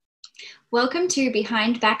Welcome to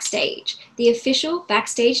Behind Backstage, the official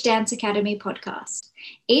Backstage Dance Academy podcast.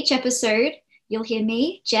 Each episode, you'll hear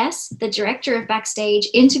me, Jess, the Director of Backstage,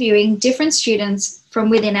 interviewing different students from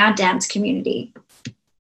within our dance community.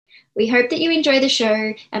 We hope that you enjoy the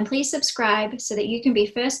show, and please subscribe so that you can be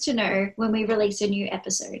first to know when we release a new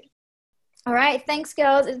episode. All right, thanks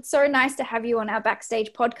girls. It's so nice to have you on our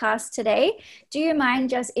Backstage podcast today. Do you mind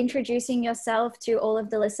just introducing yourself to all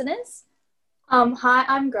of the listeners? Hi,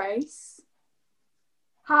 I'm Grace.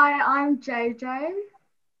 Hi, I'm JJ.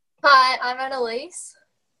 Hi, I'm Annaliese.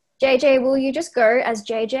 JJ, will you just go as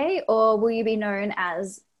JJ or will you be known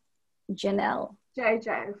as Janelle?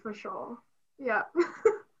 JJ for sure. Yeah.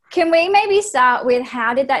 Can we maybe start with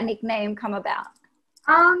how did that nickname come about?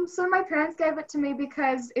 So my parents gave it to me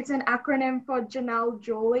because it's an acronym for Janelle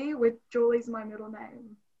Julie, with Julie's my middle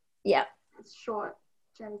name. Yeah. It's short,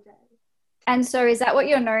 JJ. And so is that what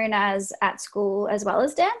you're known as at school as well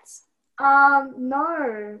as dance?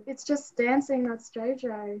 No, it's just dancing, that's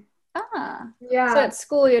JJ. Ah. Yeah. So at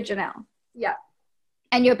school you're Janelle? Yeah.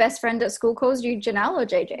 And your best friend at school calls you Janelle or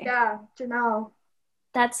JJ? Yeah, Janelle.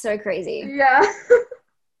 That's so crazy. Yeah.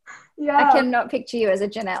 Yeah. I cannot picture you as a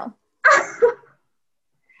Janelle.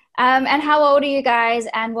 And how old are you guys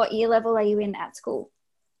and what year level are you in at school?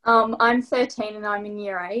 I'm 13 and I'm in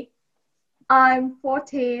year 8. I'm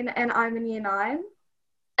 14 and I'm in year 9.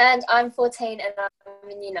 And I'm 14 and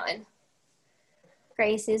I'm in year 9.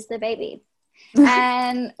 Grace is the baby.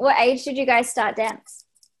 And what age did you guys start dance?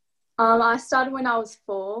 I started when I was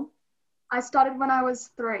 4. I started when I was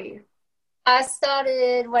 3. I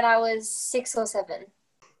started when I was 6 or 7.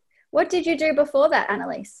 What did you do before that,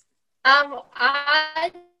 Annaliese?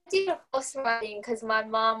 I did horse riding because my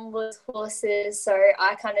mum was horses, so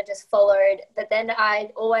I kind of just followed. But then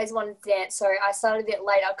I always wanted to dance, so I started a bit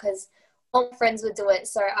later because all my friends would do it,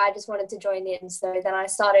 so I just wanted to join in. So then I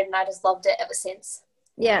started and I just loved it ever since.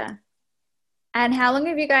 Yeah. And how long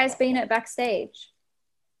have you guys been at Backstage?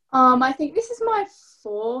 I think this is my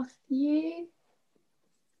 4th year.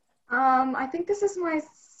 I think this is my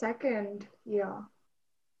 2nd year.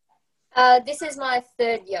 This is my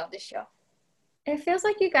 3rd year this year. It feels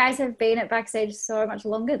like you guys have been at Backstage so much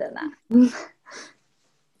longer than that.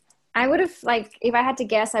 I would have, if I had to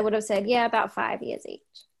guess, I would have said, yeah, about 5 years each.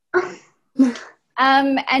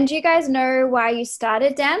 And do you guys know why you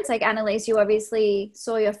started dance? Like Annaliese, you obviously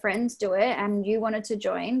saw your friends do it and you wanted to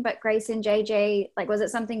join, but Grace and JJ, was it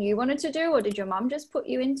something you wanted to do or did your mum just put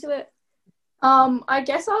you into it? I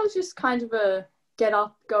guess I was just kind of a get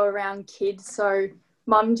up, go around kid. So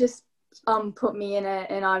mum just put me in it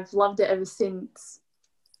and I've loved it ever since.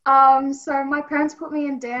 So my parents put me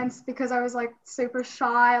in dance because I was super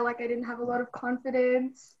shy, I didn't have a lot of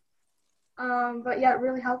confidence. But yeah, it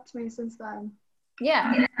really helped me since then.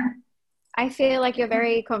 Yeah. I feel like you're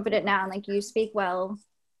very confident now and you speak well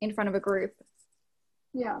in front of a group.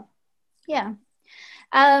 Yeah. Yeah.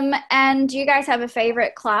 And do you guys have a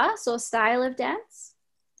favorite class or style of dance?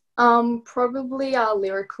 Probably our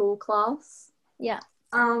lyrical class. Yeah.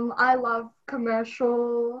 I love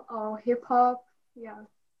commercial or hip hop. Yeah.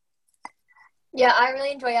 Yeah, I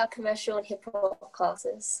really enjoy our commercial and hip hop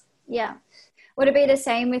classes. Yeah. Would it be the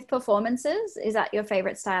same with performances? Is that your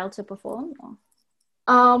favorite style to perform? Or?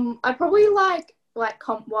 I probably like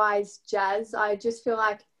comp-wise jazz. I just feel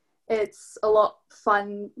like it's a lot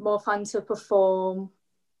more fun to perform.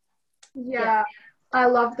 Yeah. I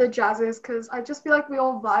love the jazzes because I just feel like we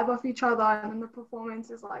all vibe off each other and then the performance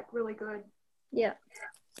is really good. Yeah.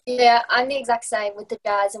 Yeah, I'm the exact same with the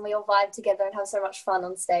jazz and we all vibe together and have so much fun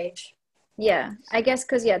on stage. Yeah, I guess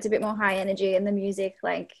because, it's a bit more high energy and the music,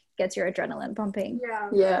 gets your adrenaline pumping. Yeah.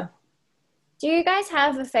 Yeah. Do you guys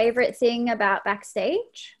have a favorite thing about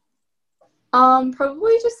Backstage?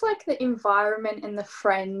 Probably just, the environment and the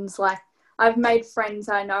friends. I've made friends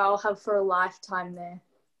I know I'll have for a lifetime there.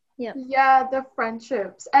 Yeah. Yeah, the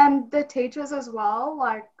friendships and the teachers as well.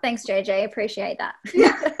 Thanks, JJ. Appreciate that.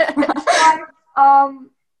 Yeah.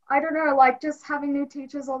 I don't know, just having new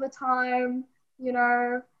teachers all the time,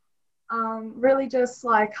 really just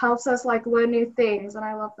helps us learn new things, and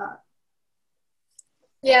I love that.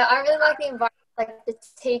 Yeah, I really like the environment, the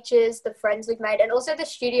teachers, the friends we've made, and also the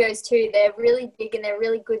studios too. They're really big and they're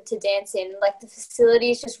really good to dance in. The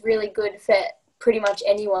facility is just really good for pretty much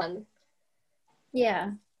anyone.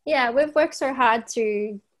 Yeah. Yeah, we've worked so hard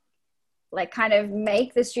to kind of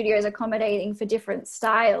make the studios accommodating for different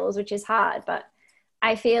styles, which is hard, but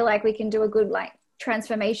I feel like we can do a good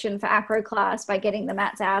transformation for acro class by getting the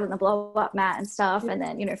mats out and the blow up mat and stuff, and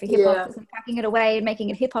then for hip hop packing it away and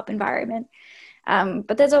making it hip hop environment.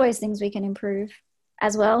 But there's always things we can improve.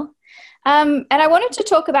 as well. And I wanted to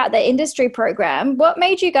talk about the industry program. What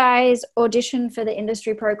made you guys audition for the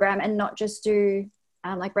industry program and not just do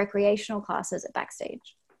like recreational classes at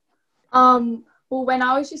Backstage? Well, when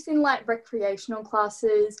I was just in like recreational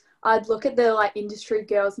classes, I'd look at the like industry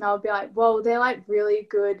girls and I would be like, whoa, they're like really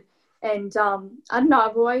good. And I don't know,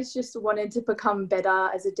 I've always just wanted to become better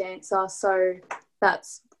as a dancer. So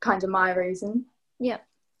that's kind of my reason. Yeah.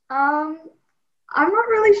 I'm not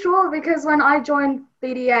really sure because when I joined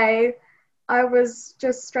BDA, I was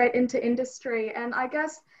just straight into industry. And I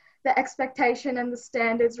guess the expectation and the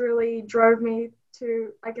standards really drove me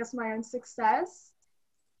to, I guess, my own success.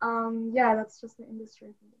 Yeah, that's just the industry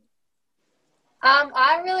for me.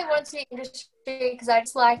 I really wanted to do industry because I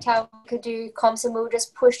just liked how we could do comps and we were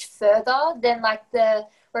just pushed further than like the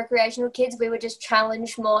recreational kids. We were just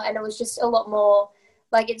challenged more and it was just a lot more,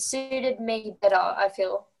 like it suited me better, I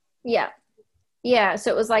feel. Yeah. Yeah, so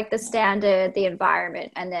it was like the standard, the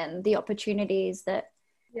environment, and then the opportunities that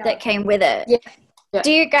came with it. Yeah.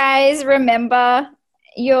 Do you guys remember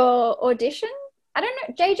your audition? I don't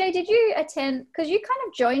know, JJ, did you attend? Because you kind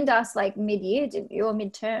of joined us like mid-year, didn't you, or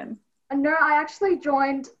midterm? No, I actually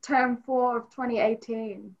joined term 4 of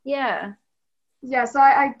 2018. Yeah. Yeah, so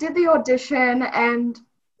I did the audition and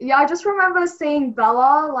yeah, I just remember seeing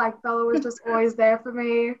Bella. Like Bella was just always there for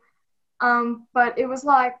me. But it was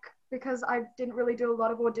like, because I didn't really do a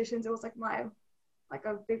lot of auditions, it was like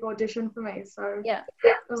a big audition for me. So yeah,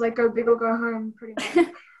 it was like go big or go home pretty much.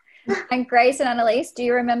 And Grace and Annaliese, do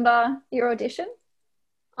you remember your audition?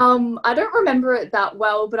 I don't remember it that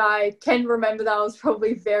well, but I can remember that I was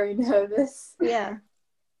probably very nervous. Yeah.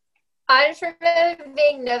 I just remember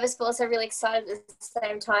being nervous but also really excited at the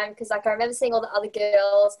same time because like I remember seeing all the other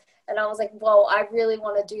girls and I was like, whoa, I really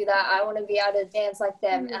want to do that. I want to be able to dance like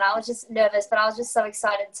them. And I was just nervous, but I was just so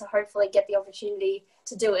excited to hopefully get the opportunity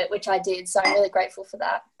to do it, which I did. So I'm really grateful for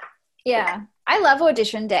that. Yeah. I love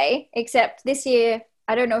audition day, except this year,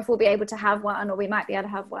 I don't know if we'll be able to have one or we might be able to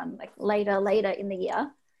have one like later in the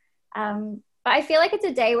year. But I feel like it's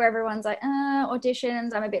a day where everyone's like,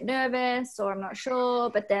 auditions, I'm a bit nervous or I'm not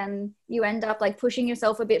sure. But then you end up like pushing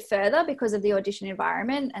yourself a bit further because of the audition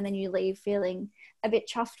environment. And then you leave feeling a bit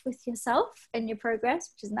chuffed with yourself and your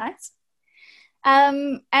progress, which is nice.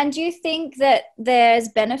 And do you think that there's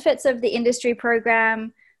benefits of the industry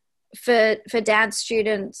program for dance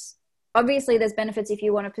students? Obviously, there's benefits if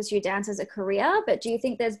you want to pursue dance as a career, but do you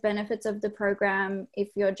think there's benefits of the program if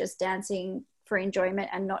you're just dancing for enjoyment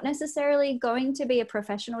and not necessarily going to be a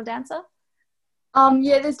professional dancer?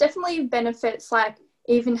 Yeah, there's definitely benefits, like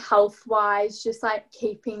even health-wise, just like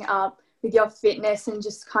keeping up with your fitness and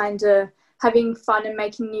just kind of having fun and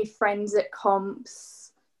making new friends at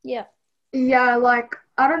comps. Yeah. Yeah, like,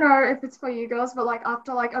 I don't know if it's for you girls, but like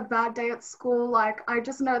after like a bad day at school, like I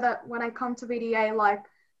just know that when I come to BDA, like,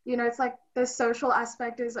 you know, it's like the social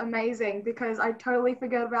aspect is amazing because I totally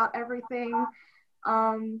forget about everything.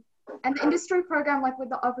 And the industry program, like with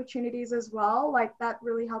the opportunities as well, like that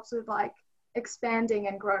really helps with like expanding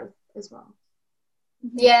and growth as well.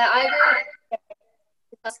 Yeah, I agree.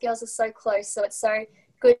 Us girls are so close, so it's so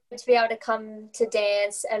good to be able to come to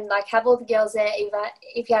dance and like have all the girls there, even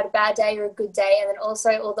if you had a bad day or a good day, and then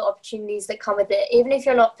also all the opportunities that come with it. Even if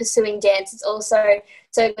you're not pursuing dance, it's also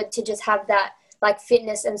so good to just have that like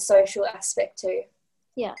fitness and social aspect too.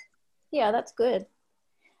 Yeah, that's good.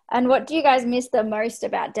 And what do you guys miss the most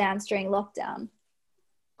about dance during lockdown?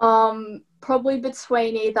 Probably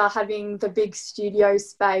between either having the big studio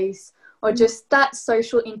space or just that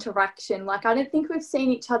social interaction. Like I don't think we've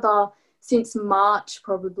seen each other since March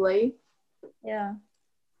probably. Yeah,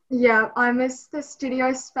 I miss the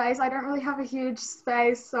studio space. I don't really have a huge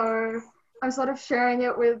space, so I'm sort of sharing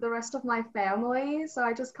it with the rest of my family, so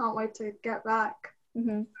I just can't wait to get back.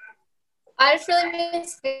 Mm-hmm. I just really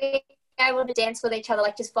miss being able to dance with each other,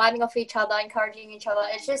 like just vibing off each other, encouraging each other.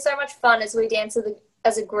 It's just so much fun as we dance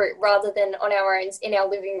as a group rather than on our own in our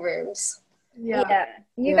living rooms. Yeah.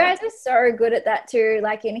 You guys are so good at that too,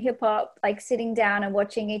 like in hip hop, like sitting down and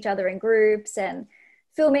watching each other in groups and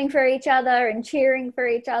filming for each other and cheering for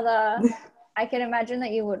each other. I can imagine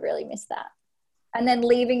that you would really miss that. And then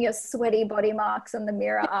leaving your sweaty body marks on the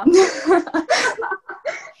mirror after.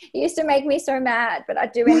 It used to make me so mad, but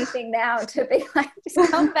I'd do anything now to be like,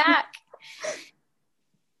 just come back.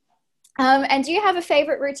 And do you have a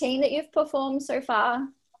favorite routine that you've performed so far?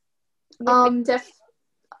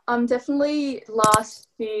 Definitely last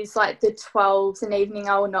year's like the 12s, an evening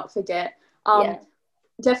I will not forget.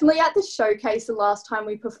 Definitely at the showcase the last time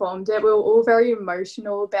we performed it, we were all very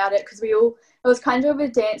emotional about it because it was kind of a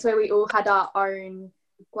dance where we all had our own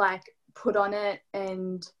like put on it,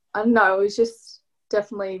 and I don't know, it was just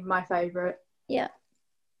definitely my favorite. Yeah,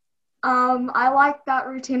 I like that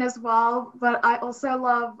routine as well, but I also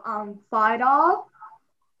love fighter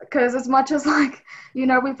because as much as like, you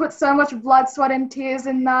know, we put so much blood, sweat and tears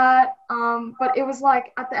in that, but it was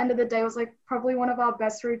like at the end of the day, it was like probably one of our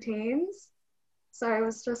best routines. So it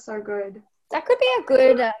was just so good. That could be a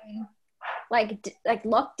good like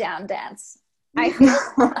lockdown dance. I feel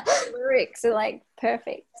the lyrics are like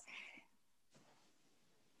perfect.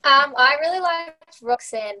 I really liked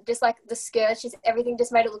Roxanne, just like the skirts, just everything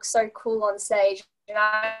just made it look so cool on stage. And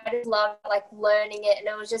I just loved like learning it, and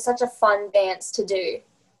it was just such a fun dance to do.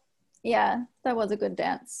 Yeah, that was a good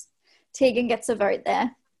dance. Tegan gets a vote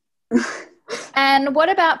there. And what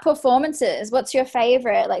about performances? What's your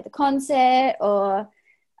favorite, like the concert or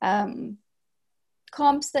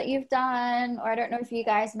comps that you've done? Or I don't know if you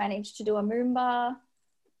guys managed to do a Moomba.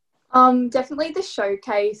 Definitely the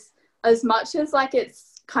showcase. As much as like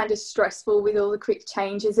it's kind of stressful with all the quick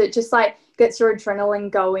changes, it just like gets your adrenaline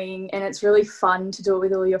going, and it's really fun to do it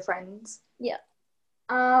with all your friends. Yeah.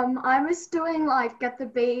 I was doing like Get the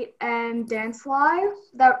Beat and Dance Live.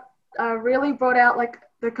 That really brought out like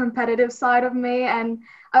the competitive side of me, and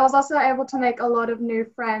I was also able to make a lot of new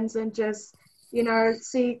friends and just, you know,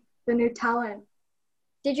 see the new talent.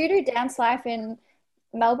 Did you do Dance Life in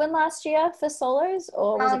Melbourne last year for solos,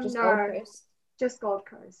 or was it just No, Gold Coast? Just Gold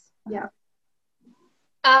Coast. Yeah.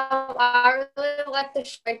 I really like the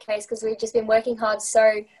showcase because we've just been working hard.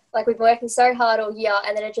 So like we've been working so hard all year,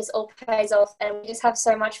 and then it just all pays off, and we just have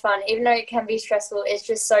so much fun. Even though it can be stressful, it's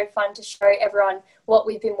just so fun to show everyone what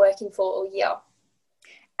we've been working for all year.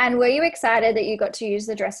 And were you excited that you got to use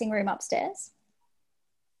the dressing room upstairs?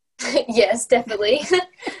 Yes, definitely.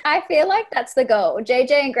 I feel like that's the goal.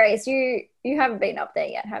 JJ and Grace, you haven't been up there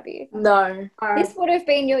yet, have you? No. This would have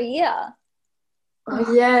been your year.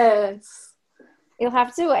 Oh, yes. You'll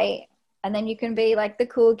have to wait, and then you can be like the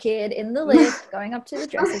cool kid in the lift going up to the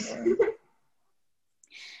dressing room.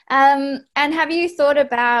 And have you thought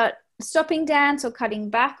about stopping dance or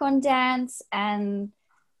cutting back on dance, and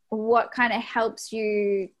what kind of helps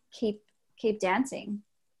you keep dancing?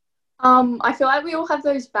 I feel like we all have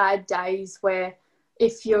those bad days where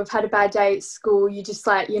if you've had a bad day at school, you just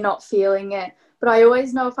like, you're not feeling it. But I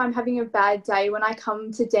always know if I'm having a bad day when I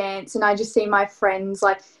come to dance and I just see my friends,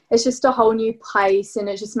 like it's just a whole new place, and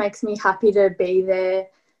it just makes me happy to be there.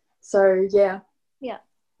 So, yeah. Yeah.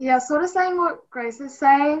 Yeah, sort of saying what Grace is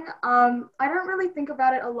saying. I don't really think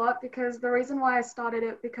about it a lot because the reason why I started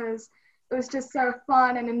it because it was just so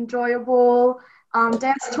fun and enjoyable.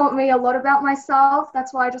 Dance taught me a lot about myself.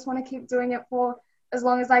 That's why I just want to keep doing it for as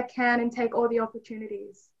long as I can and take all the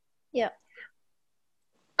opportunities. Yeah.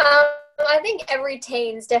 I think every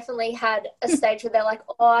teen's definitely had a stage where they're like,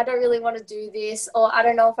 oh, I don't really want to do this, or I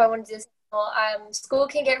don't know if I want to do this, or school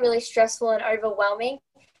can get really stressful and overwhelming.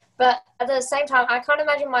 But at the same time, I can't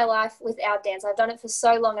imagine my life without dance. I've done it for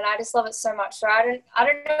so long, and I just love it so much. So I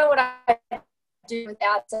don't know what I'd do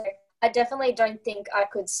without. So I definitely don't think I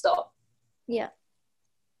could stop. Yeah.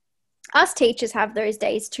 Us teachers have those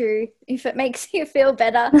days too, if it makes you feel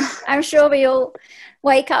better. I'm sure we all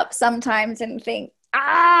wake up sometimes and think,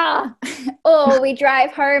 or we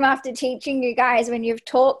drive home after teaching you guys when you've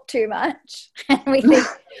talked too much. And we think,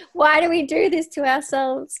 why do we do this to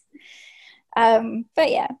ourselves?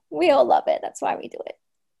 But yeah, we all love it. That's why we do it.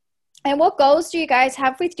 And what goals do you guys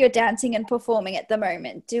have with your dancing and performing at the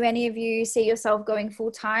moment? Do any of you see yourself going full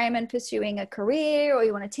time and pursuing a career, or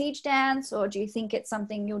you want to teach dance, or do you think it's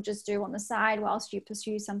something you'll just do on the side whilst you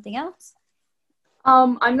pursue something else?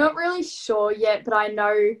 I'm not really sure yet, but I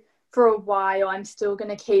know for a while I'm still going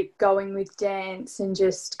to keep going with dance and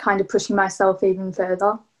just kind of pushing myself even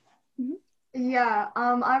further. Yeah,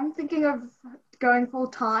 I'm thinking of going full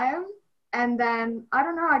time, and then I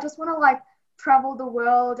don't know, I just want to like travel the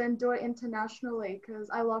world and do it internationally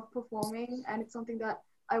because I love performing and it's something that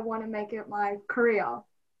I want to make it my career.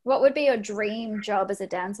 What would be your dream job as a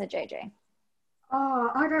dancer, JJ?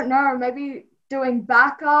 Oh, I don't know, maybe doing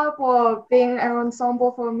backup or being an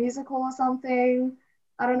ensemble for a musical or something.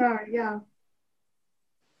 I don't know, yeah.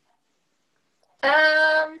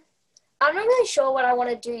 I'm not really sure what I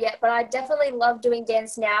want to do yet, but I definitely love doing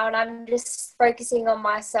dance now, and I'm just focusing on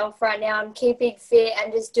myself right now. I'm keeping fit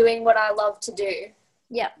and just doing what I love to do.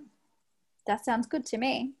 Yep. That sounds good to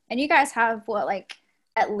me. And you guys have what, like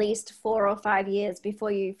at least 4 or 5 years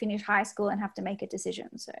before you finish high school and have to make a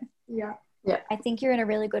decision. So yeah. I think you're in a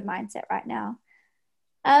really good mindset right now.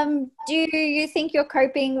 Do you think you're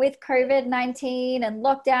coping with COVID-19 and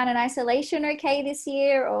lockdown and isolation okay this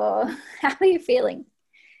year, or how are you feeling?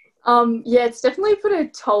 Yeah, it's definitely put a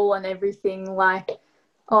toll on everything. Like,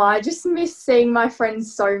 I just miss seeing my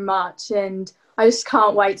friends so much, and I just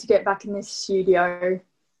can't wait to get back in this studio.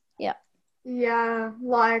 Yeah. Yeah,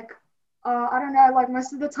 like, I don't know, like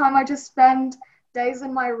most of the time I just spend days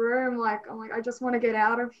in my room, like, I'm like, I just want to get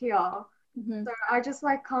out of here. Mm-hmm. So I just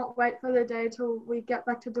like can't wait for the day till we get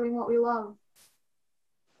back to doing what we love.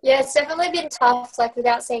 Yeah, it's definitely been tough, like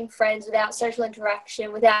without seeing friends, without social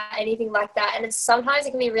interaction, without anything like that. And sometimes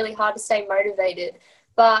it can be really hard to stay motivated.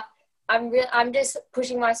 But I'm just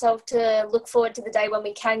pushing myself to look forward to the day when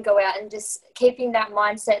we can go out, and just keeping that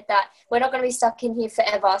mindset that we're not going to be stuck in here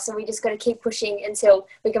forever. So we just got to keep pushing until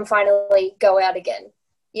we can finally go out again.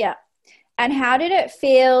 Yeah. And how did it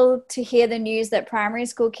feel to hear the news that primary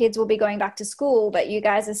school kids will be going back to school, but you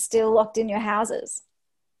guys are still locked in your houses?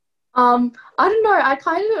 I don't know.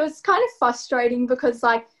 It was kind of frustrating because,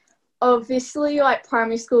 like, obviously, like,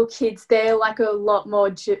 primary school kids, they're like a lot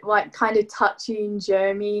more like kind of touchy and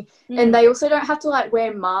germy, and they also don't have to like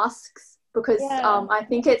wear masks because I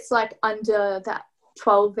think it's like under that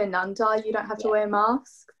 12 and under, you don't have to wear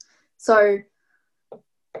masks. So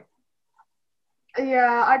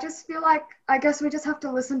yeah, I just feel like I guess we just have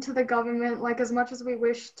to listen to the government. Like as much as we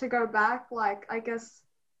wish to go back, like I guess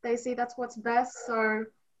they see that's what's best. So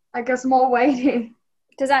I guess more waiting.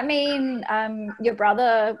 Does that mean your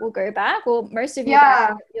brother will go back, or most of you Yeah.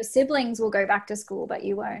 guys, your siblings will go back to school, but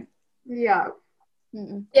you won't? Yeah.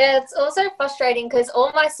 Mm-mm. Yeah, it's also frustrating because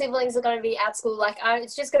all my siblings are going to be at school. Like,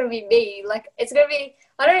 it's just going to be me. Like, it's going to be,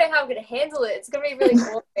 I don't know how I'm going to handle it. It's going to be really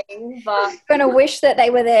boring, but... I'm going to wish that they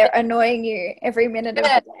were there annoying you every minute of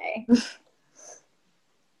the day.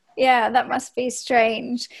 Yeah, that must be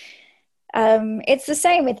strange. It's the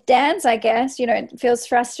same with dance, I guess. You know, it feels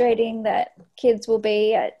frustrating that kids will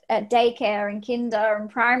be at daycare and kinder and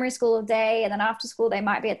primary school all day, and then after school they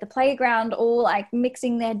might be at the playground all like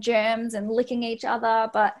mixing their germs and licking each other,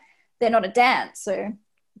 but they're not at dance. So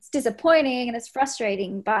it's disappointing and it's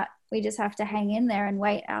frustrating, but we just have to hang in there and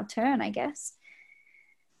wait our turn, I guess.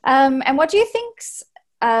 And what do you think's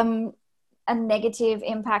a negative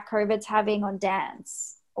impact COVID's having on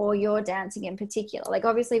dance, or your dancing in particular? Like,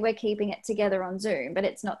 obviously we're keeping it together on Zoom, but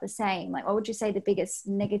it's not the same. Like, what would you say the biggest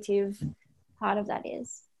negative part of that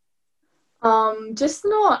is? just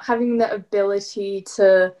not having the ability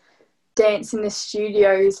to dance in the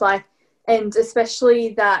studios, like, and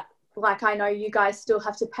especially that, like, I know you guys still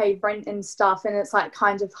have to pay rent and stuff, and it's like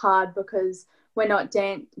kind of hard because we're not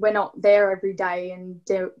there every day and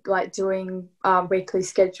like doing our weekly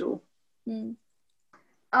schedule.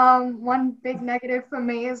 One big negative for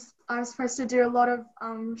me is I was supposed to do a lot of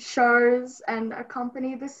shows and a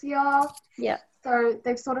company this year. Yeah. So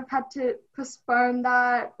they've sort of had to postpone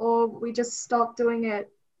that, or we just stopped doing it.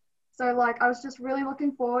 So like I was just really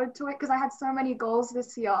looking forward to it because I had so many goals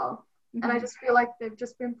this year, and I just feel like they've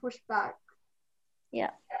just been pushed back.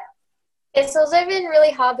 Yeah. It's also been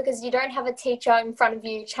really hard because you don't have a teacher in front of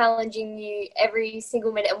you challenging you every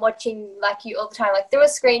single minute and watching like you all the time. Like through a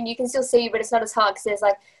screen, you can still see you, but it's not as hard because there's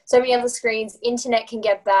like so many other screens. Internet can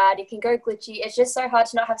get bad. It can go glitchy. It's just so hard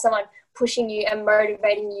to not have someone pushing you and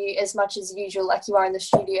motivating you as much as usual like you are in the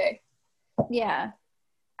studio. Yeah.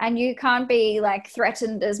 And you can't be like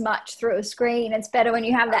threatened as much through a screen. It's better when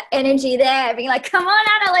you have that energy there, being like, come on,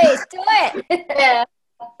 Annaliese, do it. Yeah.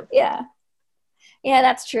 Yeah. Yeah,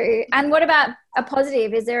 that's true. And what about a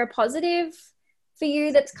positive? Is there a positive for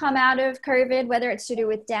you that's come out of COVID, whether it's to do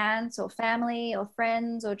with dance or family or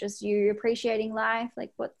friends or just you appreciating life?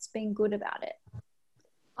 Like, what's been good about it?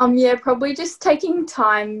 Yeah, probably just taking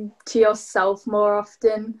time to yourself more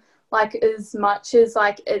often, like as much as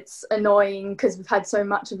like it's annoying because we've had so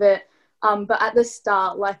much of it. But at the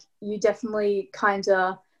start, like you definitely kind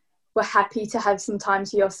of were happy to have some time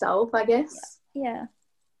to yourself, I guess. Yeah.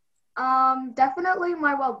 Definitely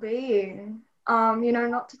my well-being. I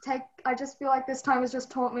just feel like this time has just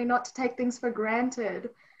taught me not to take things for granted.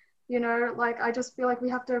 You know, like I just feel like we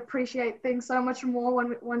have to appreciate things so much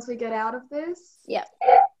more once we get out of this. Yeah.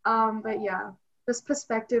 But yeah, just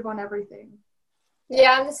perspective on everything.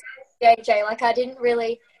 Yeah, I'm the same as JJ. Like I didn't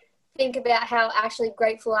really think about how actually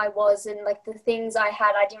grateful I was and like the things I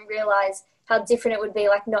had. I didn't realize how different it would be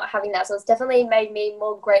like not having that. So it's definitely made me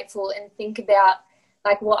more grateful and think about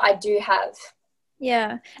like what I do have.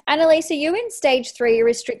 Yeah. Annaliese, are you in stage 3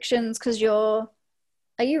 restrictions because are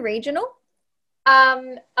you regional?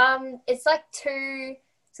 It's like 2,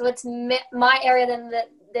 so it's my area, then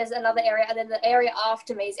there's another area, and then the area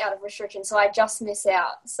after me is out of restriction, so I just miss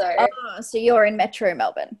out. So you're in Metro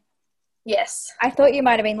Melbourne. Yes. I thought you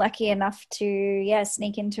might have been lucky enough to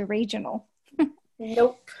sneak into regional.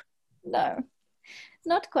 Nope. No,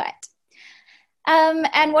 not quite.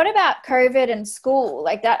 And what about COVID and school?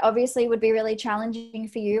 Like that obviously would be really challenging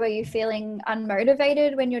for you. Are you feeling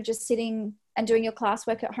unmotivated when you're just sitting and doing your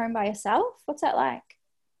classwork at home by yourself? What's that like?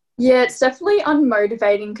 Yeah, it's definitely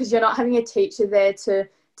unmotivating because you're not having a teacher there to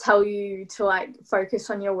tell you to like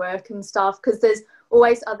focus on your work and stuff, because there's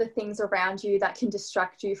always other things around you that can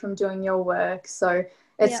distract you from doing your work. So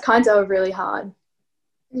it's kind of really hard.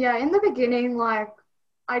 Yeah, in the beginning, like,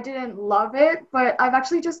 I didn't love it, but I've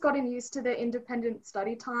actually just gotten used to the independent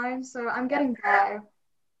study time, so I'm getting there.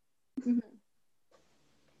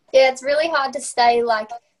 Yeah, it's really hard to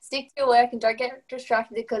stick to your work and don't get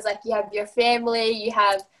distracted, because like you have your family, you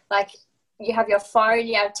have your phone,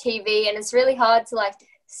 you have TV, and it's really hard to like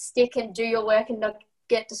stick and do your work and not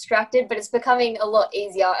get distracted, but it's becoming a lot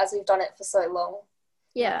easier as we've done it for so long.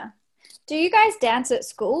 Yeah. Do you guys dance at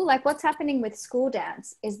school? Like, what's happening with school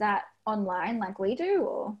dance? Is that online like we do,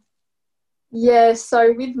 or? Yeah,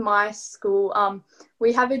 so with my school,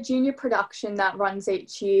 we have a junior production that runs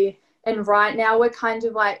each year, and right now we're kind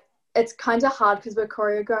of like, it's kind of hard because we're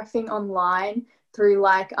choreographing online through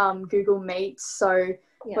like Google Meets, so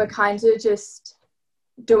we're kind of just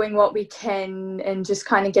doing what we can and just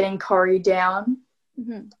kind of getting choreo down.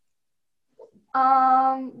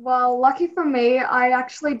 Well, lucky for me, I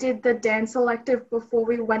actually did the dance elective before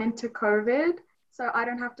we went into COVID, so I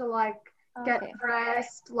don't have to like get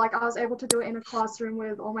dressed. Like, I was able to do it in a classroom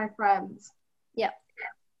with all my friends.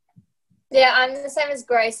 Yeah, I'm the same as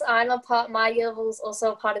Grace. My year level is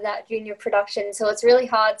also a part of that junior production, so it's really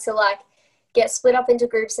hard to like get split up into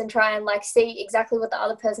groups and try and like see exactly what the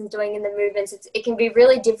other person's doing in the movements. It can be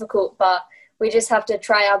really difficult, but we just have to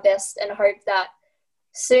try our best and hope that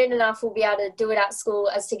soon enough we'll be able to do it at school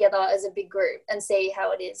as together as a big group and see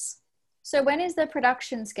how it is. So when is the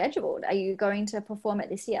production scheduled? Are you going to perform it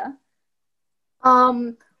this year?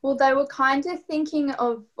 Well, they were kind of thinking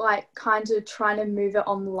of like kind of trying to move it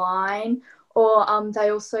online, or they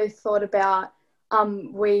also thought about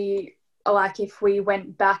if we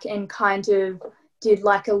went back and kind of did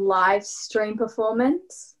like a live stream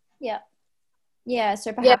performance. Yeah,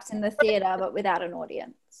 so perhaps in the theatre but without an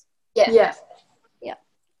audience. Yeah.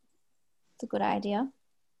 It's a good idea.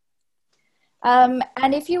 And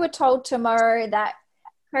if you were told tomorrow that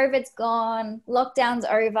COVID's gone, lockdown's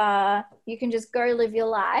over, you can just go live your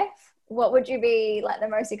life, what would you be like the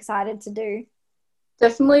most excited to do?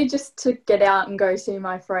 Definitely just to get out and go see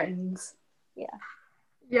my friends.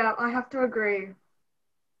 Yeah, I have to agree.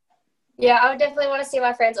 Yeah, I would definitely want to see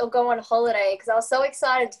my friends or go on holiday, because I was so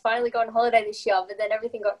excited to finally go on holiday this year, but then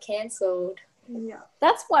everything got cancelled. Yeah.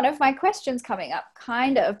 That's one of my questions coming up,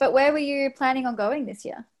 kind of. But where were you planning on going this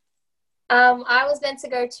year? I was meant to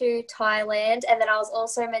go to Thailand, and then I was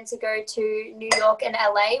also meant to go to New York and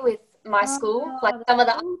LA with my school, like some of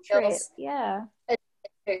the other girls. Yeah.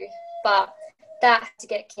 But that had to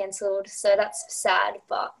get cancelled, so that's sad.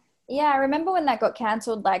 But yeah, I remember when that got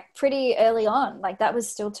cancelled, like pretty early on. Like that was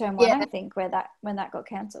still term one, I think, when that got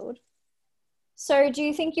cancelled. So do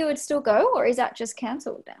you think you would still go, or is that just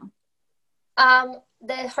cancelled now?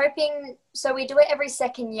 They're hoping, so we do it every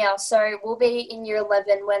second year, so we'll be in year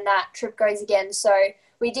 11 when that trip goes again. So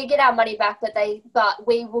we did get our money back, but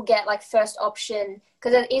we will get like first option,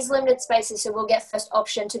 because it is limited spaces, so we'll get first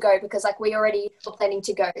option to go, because like we already were planning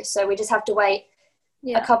to go, so we just have to wait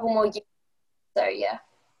a couple more years. So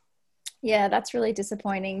yeah, that's really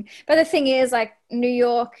disappointing. But the thing is, like, New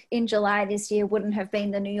York in July this year wouldn't have been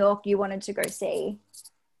the New York you wanted to go see.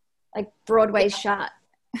 Like, Broadway's shut.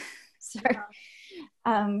 So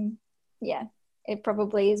it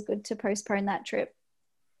probably is good to postpone that trip.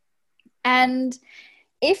 And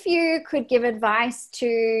if you could give advice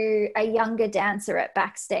to a younger dancer at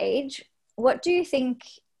Backstage, what do you think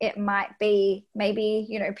it might be? Maybe,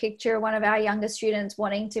 picture one of our younger students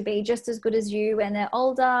wanting to be just as good as you when they're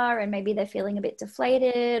older, and maybe they're feeling a bit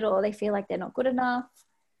deflated, or they feel like they're not good enough.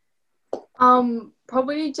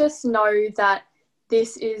 Probably just know that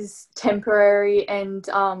this is temporary, and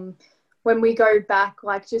when we go back,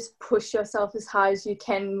 like, just push yourself as hard as you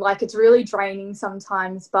can. Like, it's really draining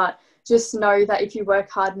sometimes, but just know that if you work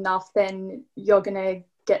hard enough, then you're going to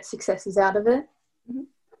get successes out of it.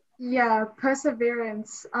 Yeah,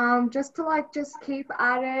 perseverance. Just keep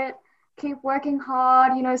at it, keep working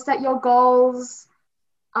hard, set your goals,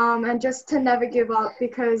 and just to never give up,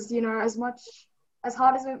 because, as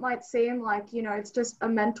hard as it might seem, like, it's just a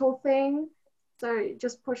mental thing. So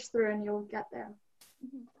just push through and you'll get there.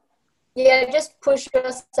 Yeah, just push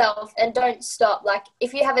yourself and don't stop. Like,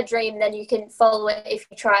 if you have a dream, then you can follow it if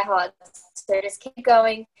you try hard. So just keep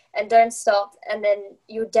going and don't stop, and then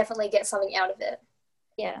you'll definitely get something out of it.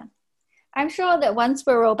 Yeah. I'm sure that once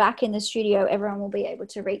we're all back in the studio, everyone will be able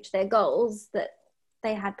to reach their goals that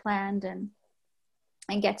they had planned and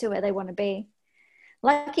get to where they want to be.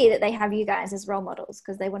 Lucky that they have you guys as role models,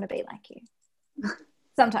 because they want to be like you.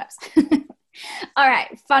 Sometimes. All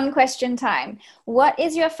right, fun question time. What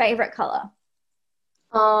is your favorite color?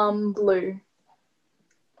 Blue.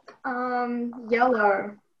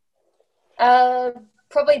 Yellow.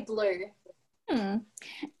 Probably blue.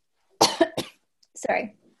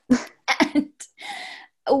 Sorry. And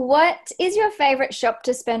what is your favorite shop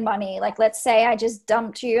to spend money? Like, let's say I just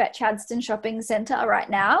dumped you at Chadstone Shopping Centre right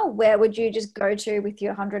now. Where would you just go to with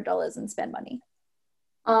your $100 and spend money?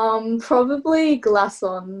 Probably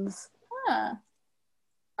Glassons.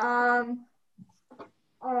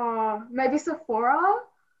 Maybe Sephora.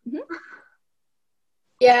 Mm-hmm.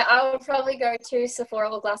 Yeah, I would probably go to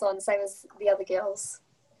Sephora or Glassons, same as the other girls.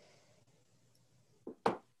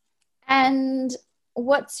 And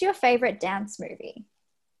what's your favorite dance movie?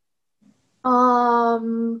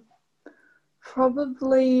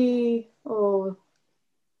 Probably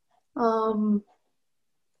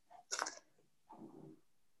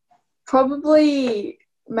probably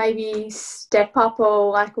maybe Step Up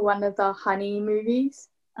or like one of the Honey movies.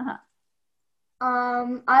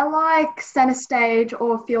 I like Center Stage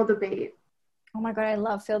or Feel the Beat. Oh my God, I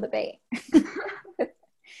love Feel the Beat.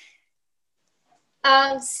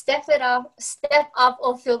 Step Up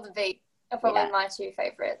or Feel the Beat are probably my two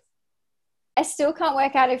favorites. I still can't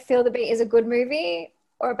work out if Feel the Beat is a good movie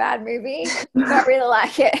or a bad movie, but I really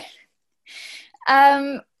like it.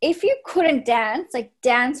 If you couldn't dance, like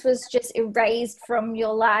dance was just erased from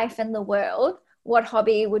your life and the world, what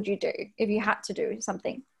hobby would you do if you had to do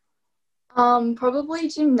something? Probably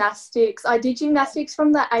gymnastics. I did gymnastics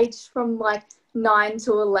from the age from like 9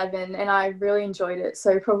 to 11 and I really enjoyed it.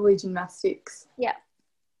 So probably gymnastics. Yeah.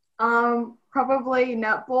 Probably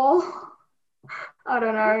netball. I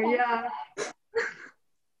don't know. Yeah.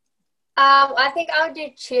 I think I would do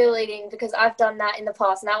cheerleading because I've done that in the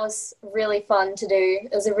past and that was really fun to do.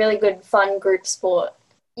 It was a really good, fun group sport.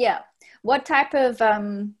 Yeah. What type of,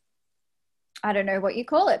 I don't know what you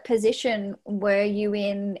call it, position were you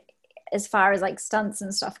in as far as like stunts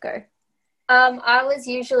and stuff go? I was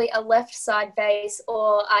usually a left side base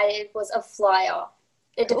or I was a flyer.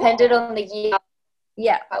 It depended on the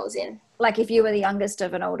year I was in. Like if you were the youngest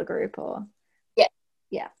of an older group or? Yeah.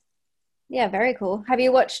 Yeah. Yeah, very cool. Have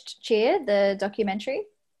you watched Cheer, the documentary?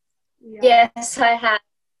 Yeah. Yes, I have.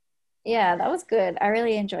 Yeah, that was good. I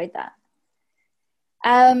really enjoyed that.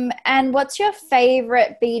 And what's your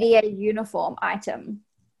favorite BDA uniform item?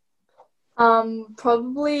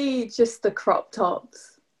 Probably just the crop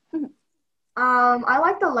tops. I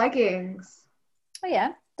like the leggings. Oh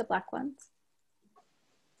yeah, the black ones.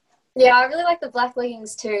 Yeah, I really like the black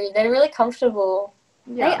leggings too. They're really comfortable.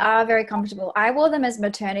 Yeah. They are very comfortable. I wore them as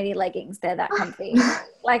maternity leggings. They're that comfy.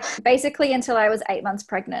 Like basically until I was 8 months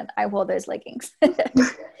pregnant, I wore those leggings.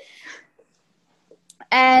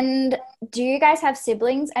 And do you guys have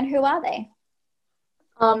siblings and who are they?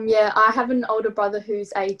 Yeah, I have an older brother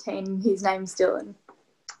who's 18. His name's Dylan.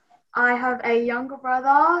 I have a younger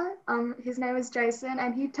brother. His name is Jason,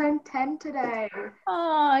 and he turned 10 today.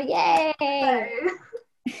 Oh, yay!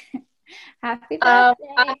 Happy birthday!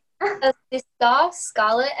 I have a sister,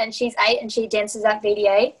 Scarlett, and she's 8, and she dances at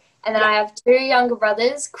BDA. And then I have 2 younger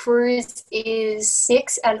brothers. Cruz is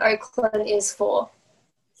 6, and Oakland is 4.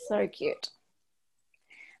 So cute.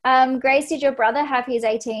 Grace, did your brother have his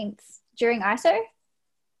 18th during ISO?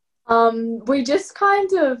 We just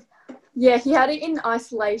kind of, he had it in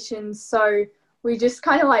isolation. So we just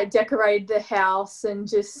kind of like decorated the house and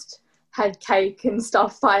just had cake and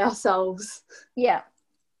stuff by ourselves. Yeah.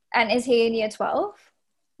 And is he in year 12?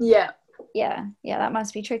 Yeah. Yeah. Yeah, that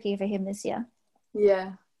must be tricky for him this year.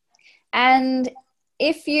 Yeah. And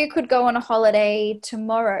if you could go on a holiday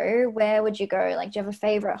tomorrow, where would you go? Like, do you have a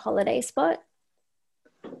favorite holiday spot?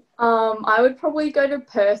 I would probably go to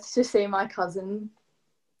Perth to see my cousin.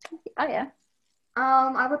 Oh, yeah.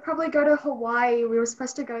 I would probably go to Hawaii. We were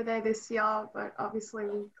supposed to go there this year, but obviously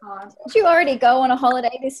we can't. Did you already go on a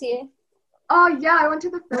holiday this year? Oh, yeah, I went to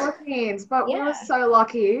the Philippines, but we were so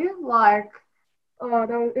lucky. Like,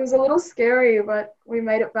 it was a little scary, but we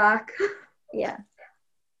made it back. Yeah.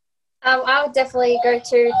 I would definitely go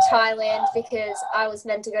to Thailand because I was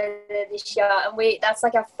meant to go there this year, and that's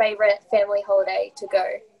like our favorite family holiday to go.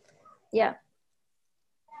 Yeah.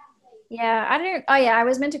 Yeah, I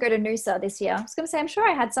was meant to go to Noosa this year. I was going to say, I'm sure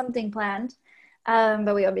I had something planned,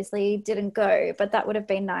 but we obviously didn't go, but that would have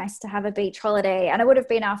been nice to have a beach holiday, and it would have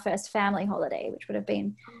been our first family holiday, which would have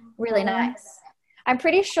been really nice. I'm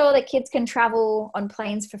pretty sure that kids can travel on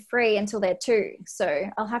planes for free until they're 2, so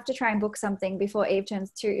I'll have to try and book something before Eve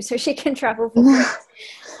turns 2 so she can travel for free.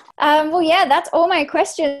 Well, yeah, that's all my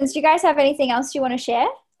questions. Do you guys have anything else you want to share?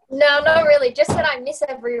 No, not really. Just that I miss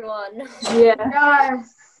everyone. Yeah.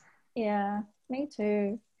 Yes. Yeah, me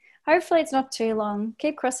too. Hopefully it's not too long.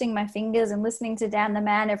 Keep crossing my fingers and listening to Dan the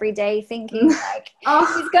Man every day, thinking like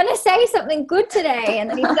he's going to say something good today, and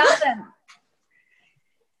then he doesn't.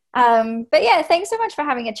 But yeah, thanks so much for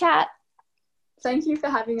having a chat. Thank you for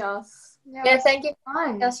having us. Yeah, thank you for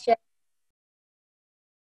having us, Jess.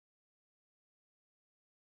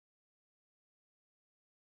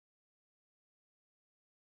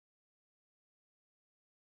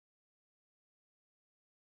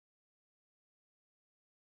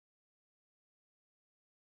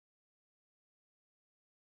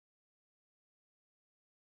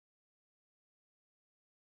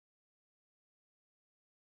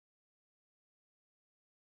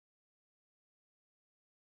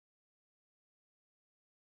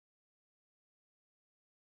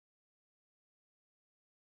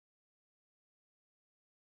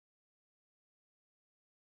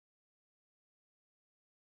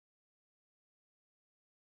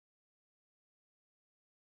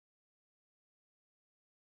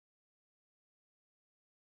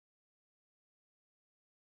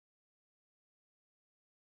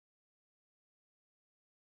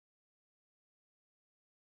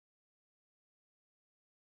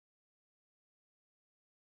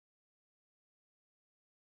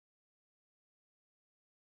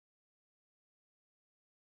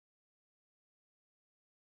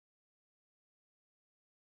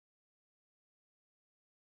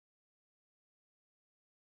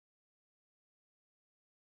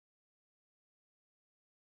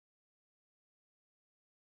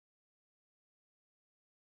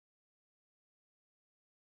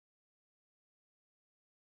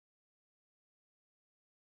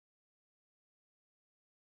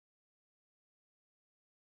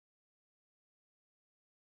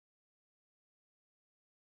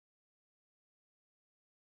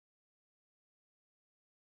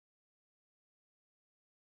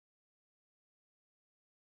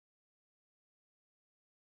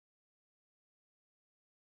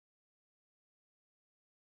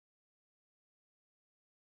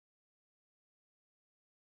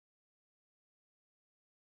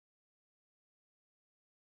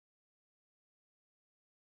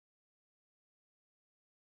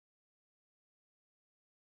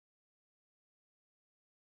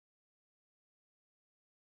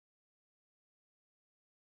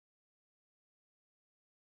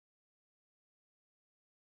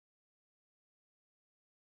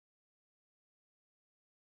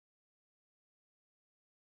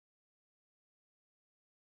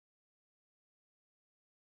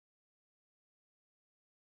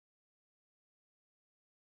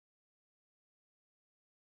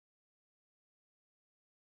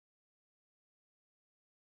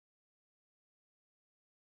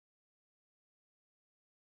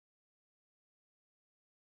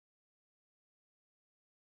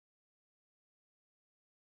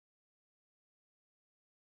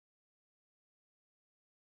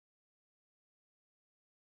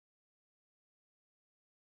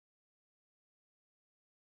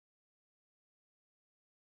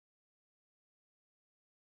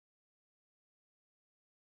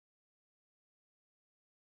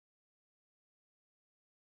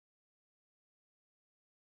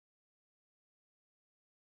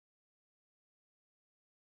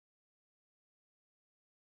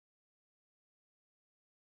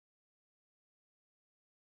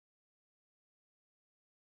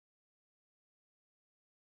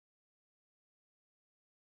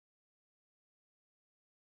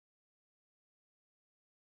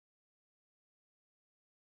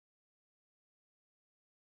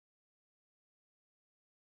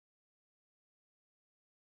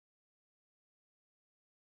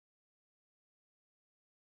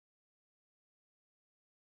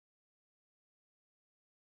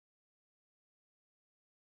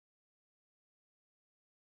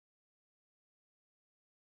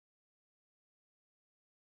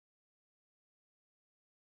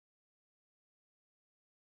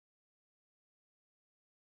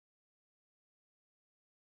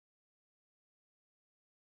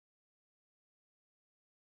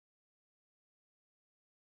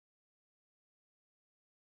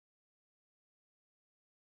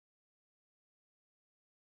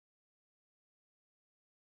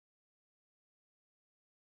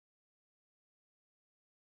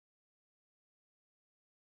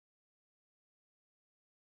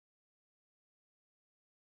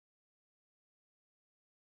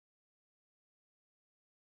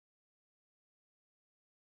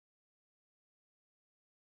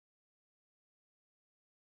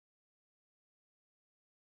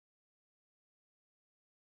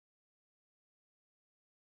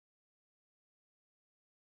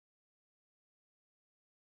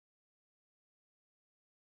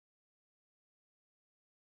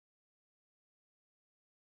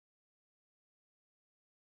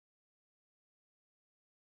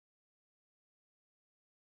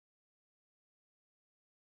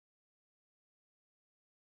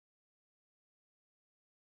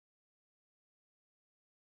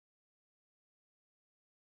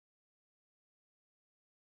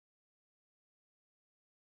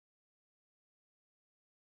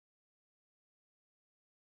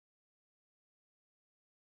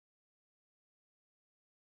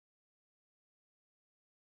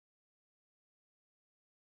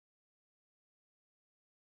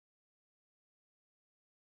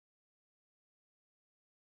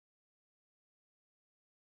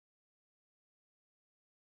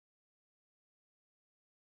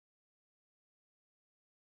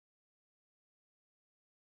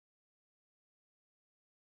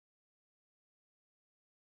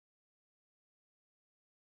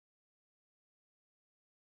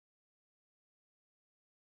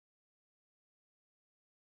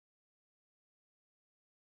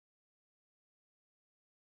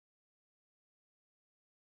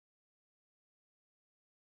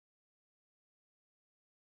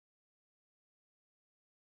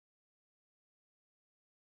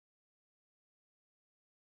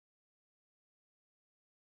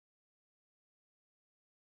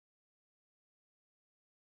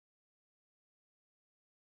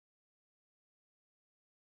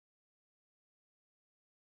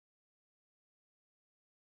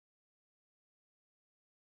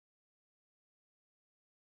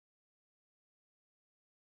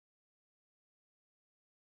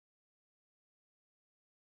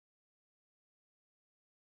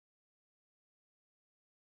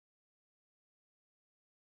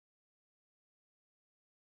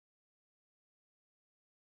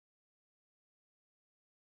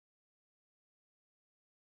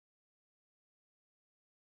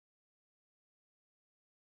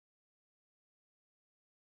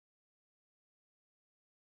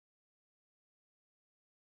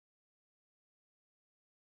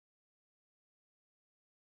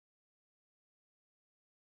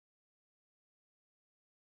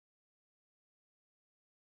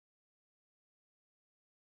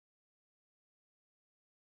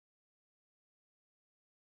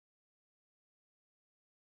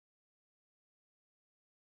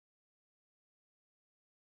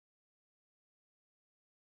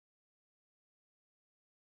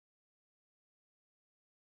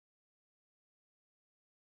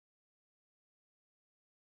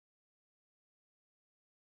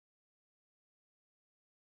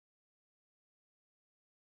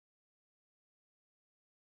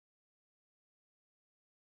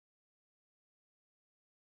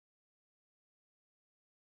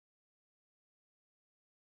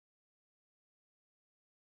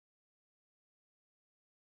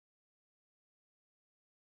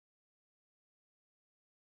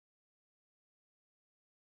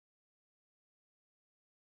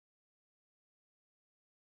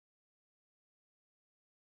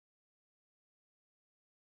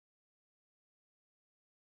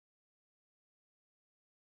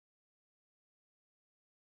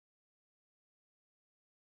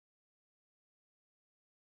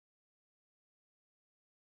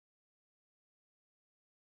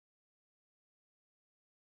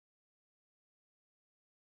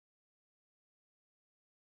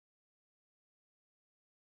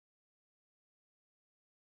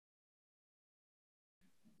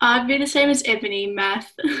 I'd be the same as Ebony,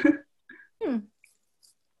 math.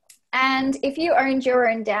 And if you owned your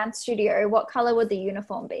own dance studio, what colour would the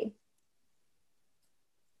uniform be?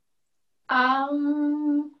 I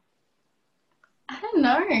don't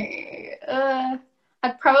know.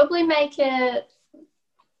 I'd probably make it.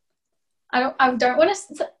 I don't want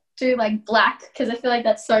to do like black because I feel like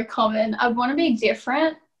that's so common. I want to be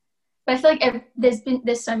different, but I feel like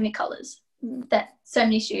there's so many colors that so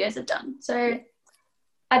many studios have done. So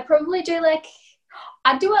I'd probably do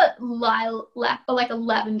I'd do a lilac or like a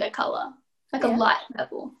lavender color, like a light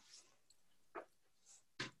purple.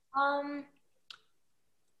 I'd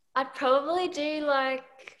probably do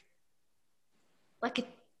like a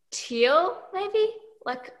teal, maybe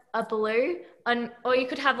like a blue, or you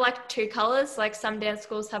could have like two colors. Like some dance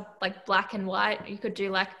schools have like black and white. You could do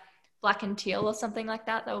like black and teal or something like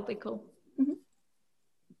that. That would be cool.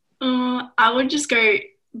 I would just go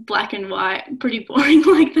black and white. Pretty boring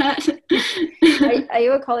like that. Are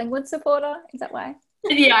you a Collingwood supporter? Is that why?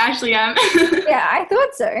 Yeah, I actually am. Yeah, I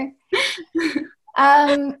thought so.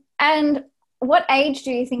 And what age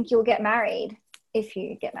do you think you'll get married, if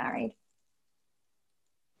you get married?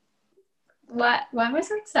 Why am I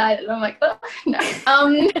so excited? I'm like, oh, no.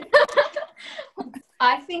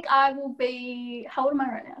 I think I will be, how old am I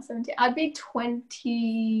right now? 17. I'd be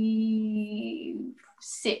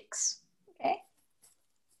 26. Okay.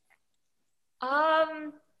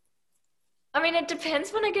 I mean, it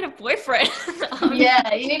depends when I get a boyfriend.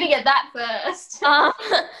 Yeah, you need to get that first.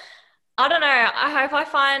 I don't know. I hope I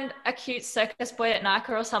find a cute circus boy at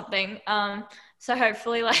Nike or something. So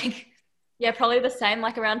hopefully, probably the same,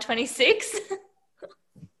 like around 26.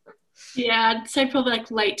 Yeah, I'd say probably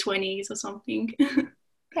like late 20s or something.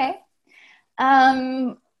 Okay.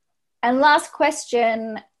 And last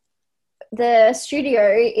question. The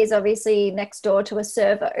studio is obviously next door to a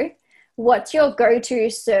servo. What's your go-to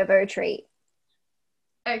servo treat?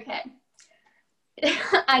 Okay.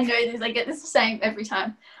 I know this. I get this the same every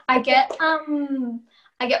time. I get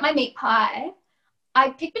my meat pie. I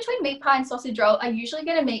pick between meat pie and sausage roll. I usually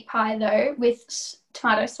get a meat pie though with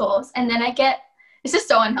tomato sauce, and then I get, this is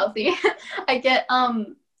so unhealthy. I get a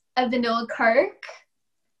vanilla Coke.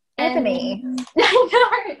 Ebony. I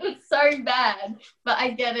know, it's so bad, but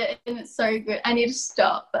I get it and it's so good. I need to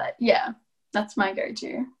stop, but yeah, that's my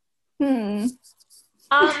go-to.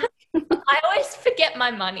 I always forget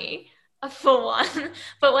my money, for one,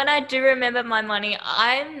 but when I do remember my money,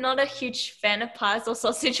 I'm not a huge fan of pies or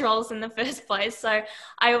sausage rolls in the first place, so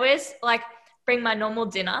I always bring my normal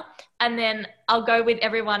dinner and then I'll go with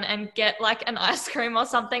everyone and get like an ice cream or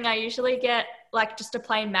something. I usually get just a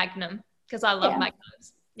plain Magnum because I love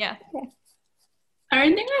Magnums. Yeah. I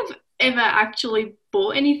don't think I've ever actually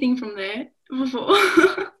bought anything from there before.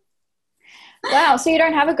 Wow, so you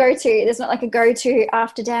don't have a go-to? There's not like a go-to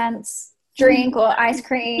after dance drink or ice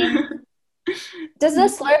cream? Does the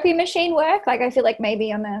Slurpee machine work? I feel like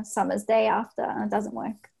maybe on a summer's day after it doesn't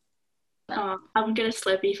work. I would get a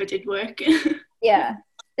Slurpee if it did work. Yeah,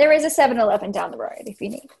 there is a 7-Eleven down the road if you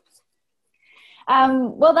need.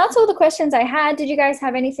 Well, that's all the questions I had. Did you guys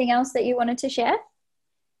have anything else that you wanted to share?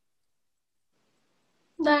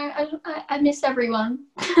 No, I miss everyone.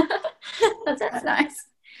 That's nice.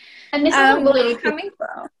 And this is where are you coming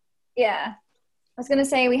from? Yeah. I was going to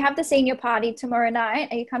say, we have the senior party tomorrow night.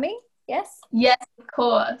 Are you coming? Yes? Yes, of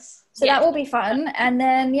course. So that will be fun. And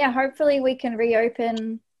then, hopefully we can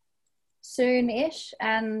reopen soon-ish.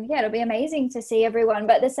 And, it'll be amazing to see everyone.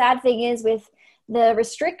 But the sad thing is with the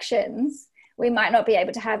restrictions, we might not be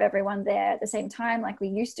able to have everyone there at the same time like we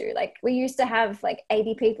used to. We used to have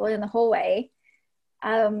 80 people in the hallway.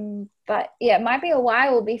 But it might be a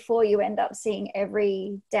while before you end up seeing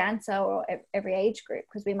every dancer or every age group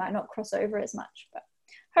because we might not cross over as much. But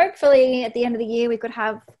hopefully at the end of the year we could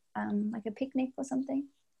have a picnic or something.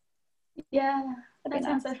 Yeah, that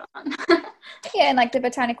sounds so fun. Yeah, and the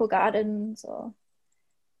botanical gardens or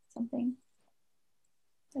something.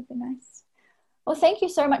 That'd be nice. Well, thank you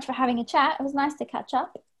so much for having a chat. It was nice to catch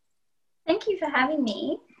up. Thank you for having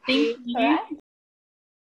me. Thank you. All right.